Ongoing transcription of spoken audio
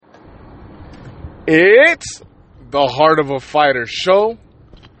It's the Heart of a Fighter show.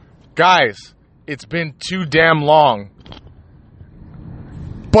 Guys, it's been too damn long.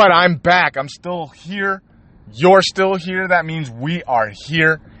 But I'm back. I'm still here. You're still here. That means we are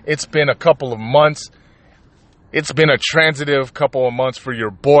here. It's been a couple of months. It's been a transitive couple of months for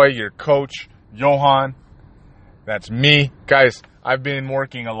your boy, your coach, Johan. That's me. Guys, I've been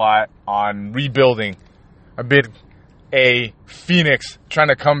working a lot on rebuilding. I've been a phoenix trying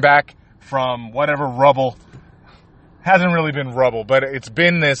to come back from whatever rubble. Hasn't really been rubble, but it's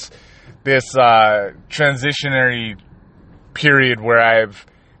been this transitionary period where I've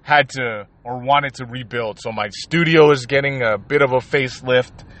had to or wanted to rebuild. So my studio is getting a bit of a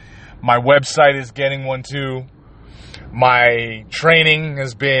facelift. My website is getting one too. My training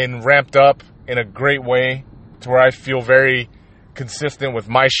has been ramped up in a great way to where I feel very consistent with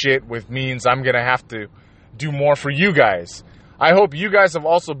my shit, which means I'm going to have to do more for you guys. I hope you guys have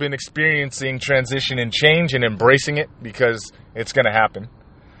also been experiencing transition and change and embracing it, because it's going to happen.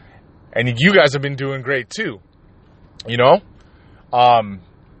 And you guys have been doing great too. You know?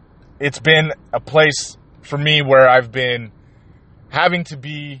 It's been a place for me where I've been having to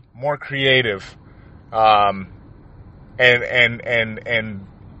be more creative, and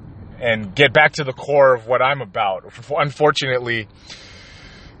get back to the core of what I'm about. Unfortunately,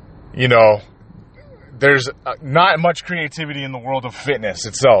 you know, there's not much creativity in the world of fitness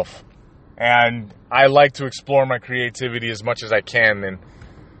itself. And I like to explore my creativity as much as I can, and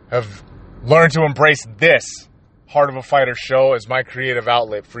have learned to embrace this Heart of a Fighter show as my creative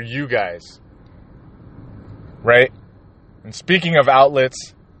outlet for you guys. Right? And speaking of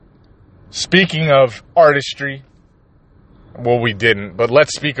outlets, speaking of artistry, well, we didn't, but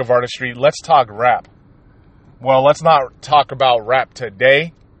let's speak of artistry. Let's talk rap. Well, let's not talk about rap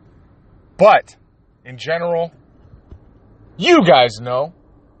today, but in general, you guys know,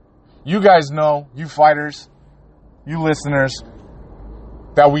 you fighters, you listeners,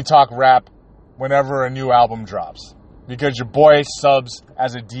 that we talk rap whenever a new album drops. Because your boy subs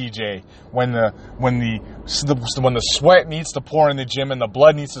as a DJ when the sweat needs to pour in the gym and the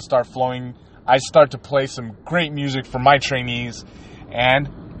blood needs to start flowing. I start to play some great music for my trainees, and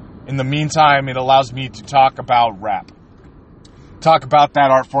in the meantime, it allows me to talk about rap. Talk about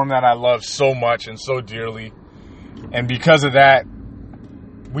that art form that I love so much and so dearly. And because of that,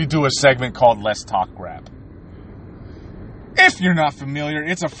 we do a segment called Let's Talk Rap. If you're not familiar,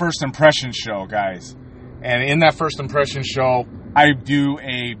 it's a first impression show, guys. And in that first impression show, I do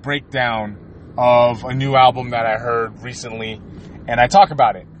a breakdown of a new album that I heard recently, and I talk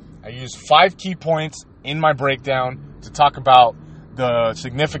about it. I use 5 key points in my breakdown to talk about the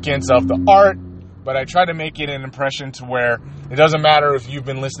significance of the art, but I try to make it an impression to where it doesn't matter if you've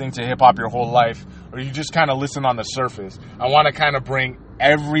been listening to hip-hop your whole life or you just kind of listen on the surface. I want to kind of bring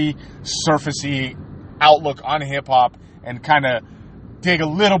every surfacey outlook on hip-hop and kind of dig a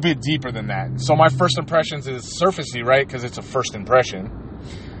little bit deeper than that. So my first impressions is surfacey, right? Because it's a first impression,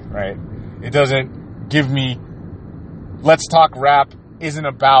 right? It doesn't give me... Let's Talk Rap isn't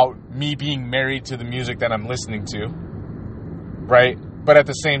about me being married to the music that I'm listening to, right? But at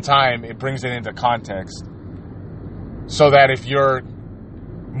the same time, it brings it into context. So that if you're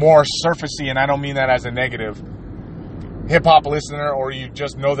more surfacey, and I don't mean that as a negative, hip-hop listener, or you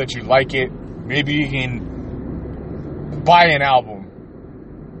just know that you like it, maybe you can buy an album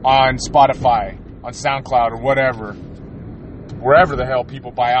on Spotify, on SoundCloud, or whatever. Wherever the hell people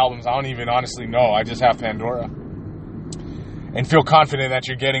buy albums, I don't even honestly know. I just have Pandora. And feel confident that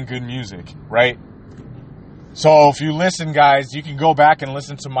you're getting good music, right? So if you listen, guys, you can go back and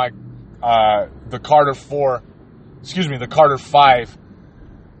listen to my the Carter 5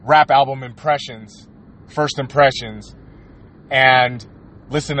 rap album impressions, first impressions, and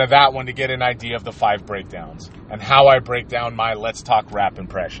listen to that one to get an idea of the 5 breakdowns and how I break down my Let's Talk Rap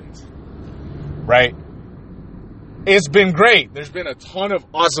impressions, right? It's been great. There's been a ton of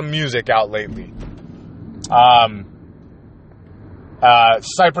awesome music out lately.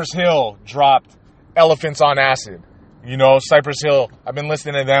 Cypress Hill dropped Elephants on Acid. You know, Cypress Hill, I've been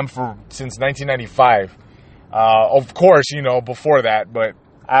listening to them since 1995. Of course, you know, before that, but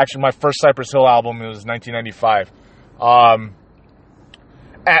actually my first Cypress Hill album was 1995.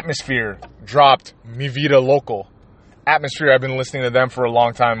 Atmosphere dropped Mi Vida Local. Atmosphere, I've been listening to them for a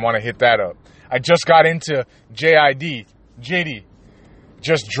long time, want to hit that up. I just got into J.I.D.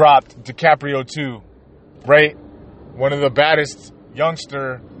 Just dropped DiCaprio 2, right? One of the baddest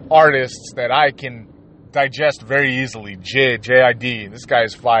youngster artists that I can digest very easily. J.I.D. This guy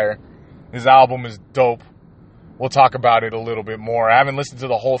is fire. His album is dope. We'll talk about it a little bit more. I haven't listened to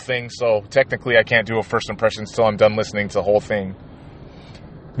the whole thing, so technically I can't do a first impressions till I'm done listening to the whole thing.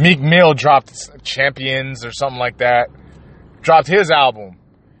 Meek Mill dropped Champions or something like that. Dropped his album.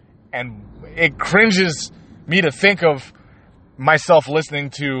 And it cringes me to think of myself listening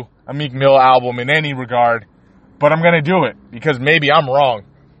to a Meek Mill album in any regard. But I'm going to do it because maybe I'm wrong.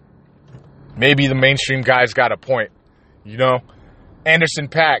 Maybe the mainstream guys got a point. You know? Anderson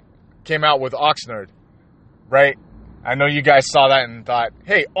 .Paak came out with Oxnard. Right? I know you guys saw that and thought,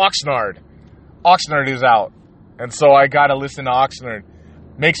 hey, Oxnard. Oxnard is out. And so I got to listen to Oxnard.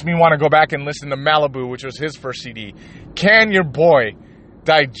 Makes me want to go back and listen to Malibu, which was his first CD. Can your boy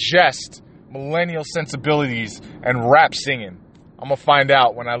digest millennial sensibilities and rap singing? I'm going to find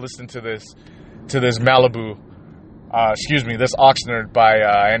out when I listen to this Malibu, this Oxnard by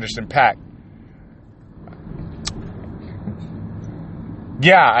Anderson .Paak.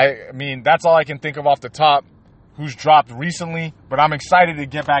 Yeah, I mean, that's all I can think of off the top who's dropped recently, but I'm excited to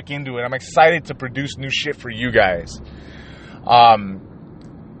get back into it. I'm excited to produce new shit for you guys.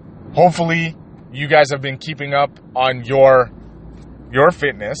 Hopefully, you guys have been keeping up on your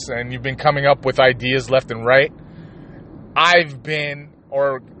fitness and you've been coming up with ideas left and right. You've been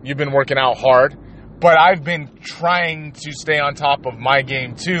working out hard, but I've been trying to stay on top of my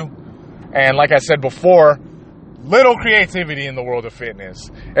game too. And like I said before, little creativity in the world of fitness.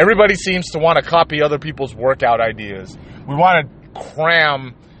 Everybody seems to want to copy other people's workout ideas. We want to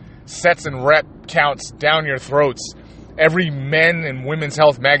cram sets and rep counts down your throats. Every men and women's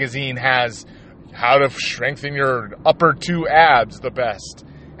health magazine has how to strengthen your upper two abs the best.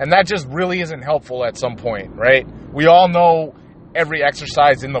 And that just really isn't helpful at some point, right? We all know every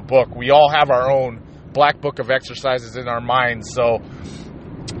exercise in the book. We all have our own black book of exercises in our minds. So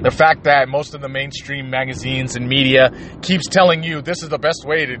the fact that most of the mainstream magazines and media keeps telling you this is the best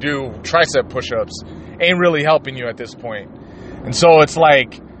way to do tricep push-ups ain't really helping you at this point. And so it's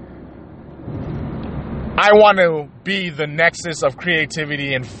like, I want to be the nexus of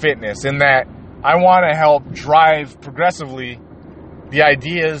creativity and fitness in that I want to help drive progressively the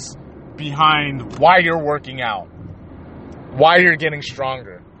ideas behind why you're working out, why you're getting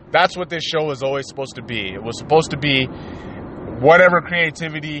stronger. That's what this show was always supposed to be. It was supposed to be whatever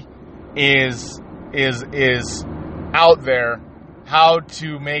creativity is out there, how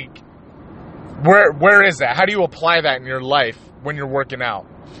to make, where is that? How do you apply that in your life when you're working out?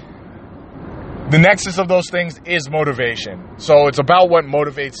 The nexus of those things is motivation. So it's about what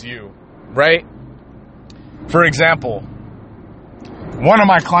motivates you, right? For example, one of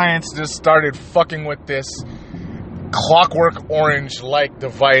my clients just started fucking with this Clockwork Orange-like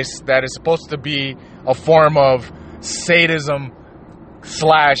device that is supposed to be a form of sadism /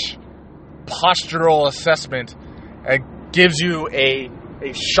 postural assessment. It gives you a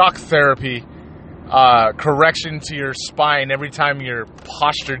shock therapy correction to your spine every time your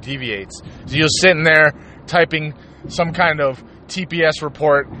posture deviates. So you're sitting there typing some kind of TPS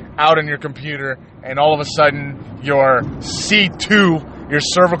report out on your computer, and all of a sudden your C2, your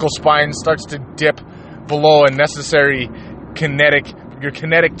cervical spine, starts to dip below a necessary your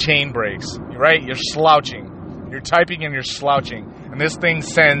kinetic chain breaks, right? You're slouching. You're typing and you're slouching. And this thing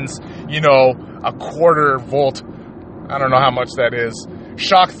sends, a quarter volt, I don't know how much that is,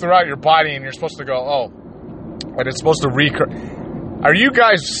 shock throughout your body, and you're supposed to go, oh, but it's supposed to Are you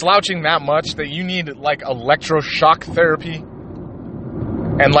guys slouching that much that you need like electroshock therapy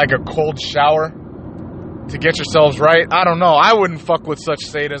and like a cold shower to get yourselves right? I don't know. I wouldn't fuck with such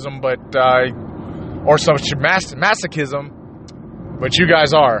sadism, or such masochism, but you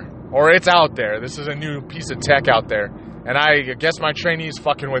guys are, or it's out there. This is a new piece of tech out there, and I guess my trainee's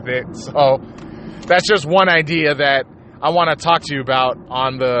fucking with it. So that's just one idea that I want to talk to you about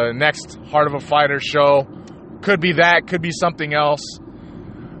on the next Heart of a Fighter show. Could be that, could be something else.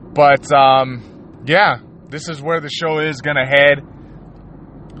 But, yeah, this is where the show is going to head.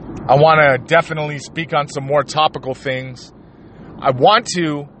 I want to definitely speak on some more topical things. I want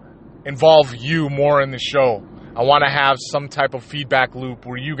to involve you more in the show. I want to have some type of feedback loop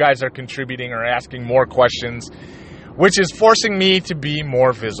where you guys are contributing or asking more questions, which is forcing me to be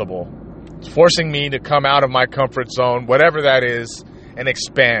more visible. It's forcing me to come out of my comfort zone, whatever that is, and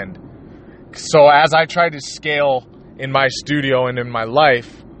expand. So as I try to scale in my studio and in my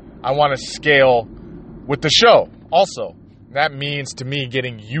life, I want to scale with the show also. That means to me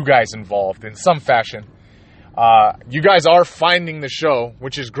getting you guys involved in some fashion. You guys are finding the show,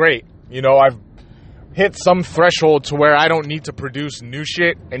 which is great. I've hit some threshold to where I don't need to produce new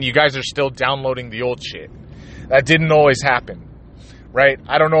shit, and you guys are still downloading the old shit. That didn't always happen. Right?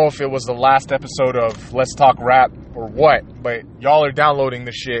 I don't know if it was the last episode of Let's Talk Rap or what, but y'all are downloading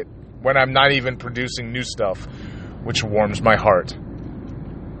the shit when I'm not even producing new stuff, which warms my heart.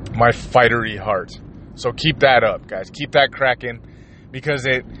 My fightery heart. So keep that up, guys. Keep that cracking. because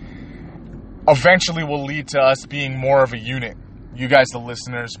it eventually will lead to us being more of a unit. You guys, the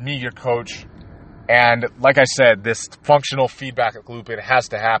listeners, me, your coach. And like I said, this functional feedback loop, it has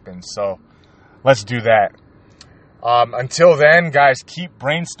to happen. So let's do that. Until then, guys, keep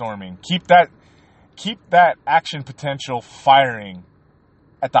brainstorming. Keep that action potential firing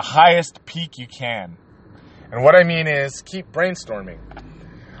at the highest peak you can. And what I mean is keep brainstorming.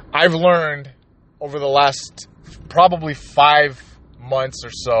 I've learned over the last probably 5 months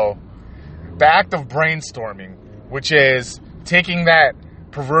or so, the act of brainstorming, which is taking that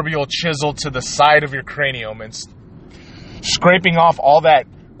proverbial chisel to the side of your cranium and scraping off all that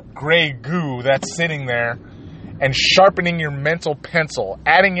gray goo that's sitting there and sharpening your mental pencil,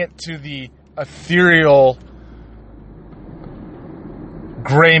 adding it to the ethereal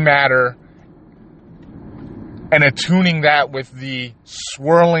gray matter and attuning that with the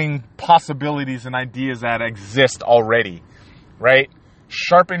swirling possibilities and ideas that exist already, right?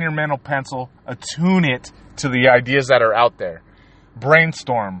 Sharpen your mental pencil, attune it to the ideas that are out there.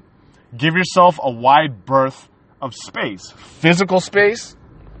 Brainstorm. Give yourself a wide berth of space, physical space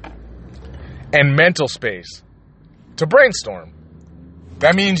and mental space to brainstorm.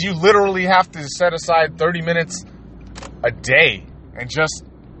 That means you literally have to set aside 30 minutes a day and just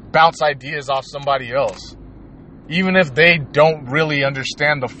bounce ideas off somebody else. Even if they don't really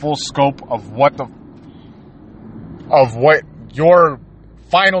understand the full scope of what your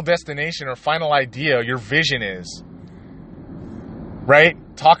final destination or final idea, your vision is. Right?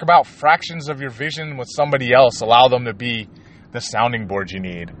 Talk about fractions of your vision with somebody else. Allow them to be the sounding board you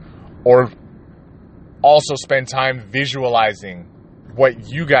need. Or also spend time visualizing what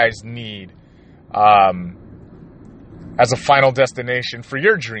you guys need as a final destination for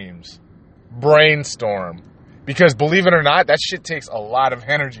your dreams. Brainstorm. Because believe it or not, that shit takes a lot of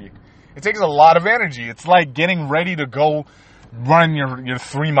energy. It takes a lot of energy. It's like getting ready to go run your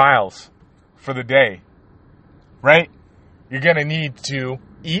 3 miles for the day. Right? You're going to need to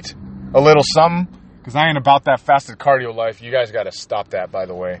eat a little something. Because I ain't about that fasted cardio life. You guys got to stop that, by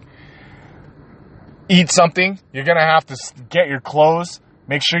the way. Eat something. You're going to have to get your clothes.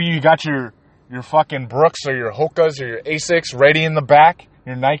 Make sure you got your fucking Brooks or your Hokas or your Asics ready in the back.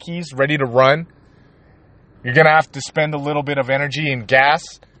 Your Nikes ready to run. You're going to have to spend a little bit of energy in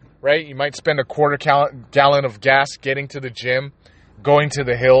gas, right? You might spend a quarter gallon of gas getting to the gym, going to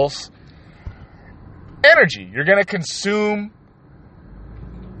the hills. Energy. You're going to consume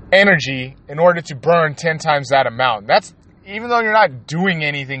energy in order to burn 10 times that amount. That's even though you're not doing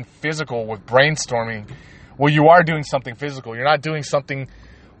anything physical with brainstorming. Well, you are doing something physical. You're not doing something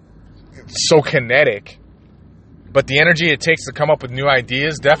so kinetic. But the energy it takes to come up with new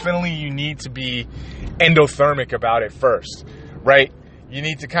ideas, definitely you need to be endothermic about it first, right? You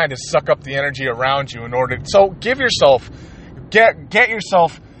need to kind of suck up the energy around you in order. So get yourself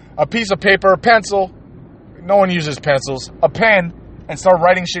a piece of paper, a pencil. No one uses pencils. A pen, and start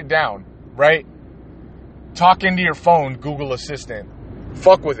writing shit down, right? Talk into your phone, Google Assistant.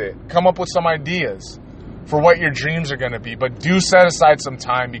 Fuck with it. Come up with some ideas for what your dreams are going to be. But do set aside some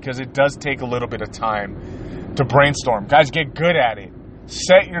time, because it does take a little bit of time to brainstorm. Guys, get good at it.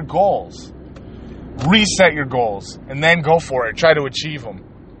 Set your goals. Reset your goals. And then go for it. Try to achieve them.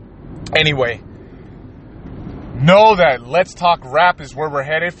 Anyway, know that Let's Talk Rap is where we're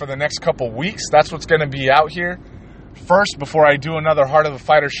headed for the next couple weeks. That's what's going to be out here. First, before I do another Heart of the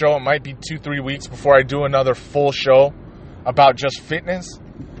Fighter show, it might be 2-3 weeks before I do another full show about just fitness.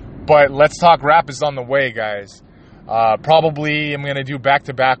 But Let's Talk Rap is on the way, guys. Probably I'm going to do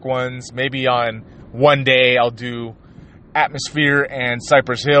back-to-back ones. Maybe on one day I'll do Atmosphere and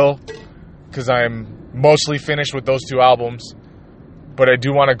Cypress Hill, because I'm mostly finished with those 2 albums. But I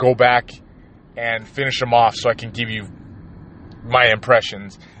do want to go back and finish them off so I can give you my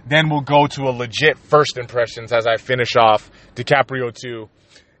impressions. Then we'll go to a legit first impressions as I finish off DiCaprio 2.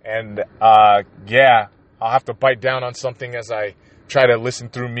 And, yeah, I'll have to bite down on something as I try to listen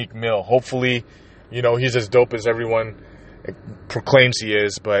through Meek Mill. Hopefully, you know, he's as dope as everyone proclaims he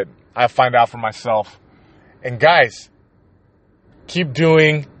is, but I'll find out for myself. And guys, keep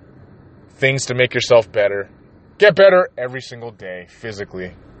doing things to make yourself better. Get better every single day,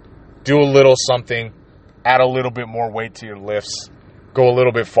 physically. Do a little something. Add a little bit more weight to your lifts. Go a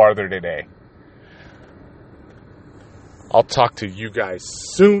little bit farther today. I'll talk to you guys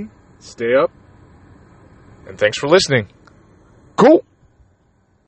soon. Stay up. And thanks for listening. Cool.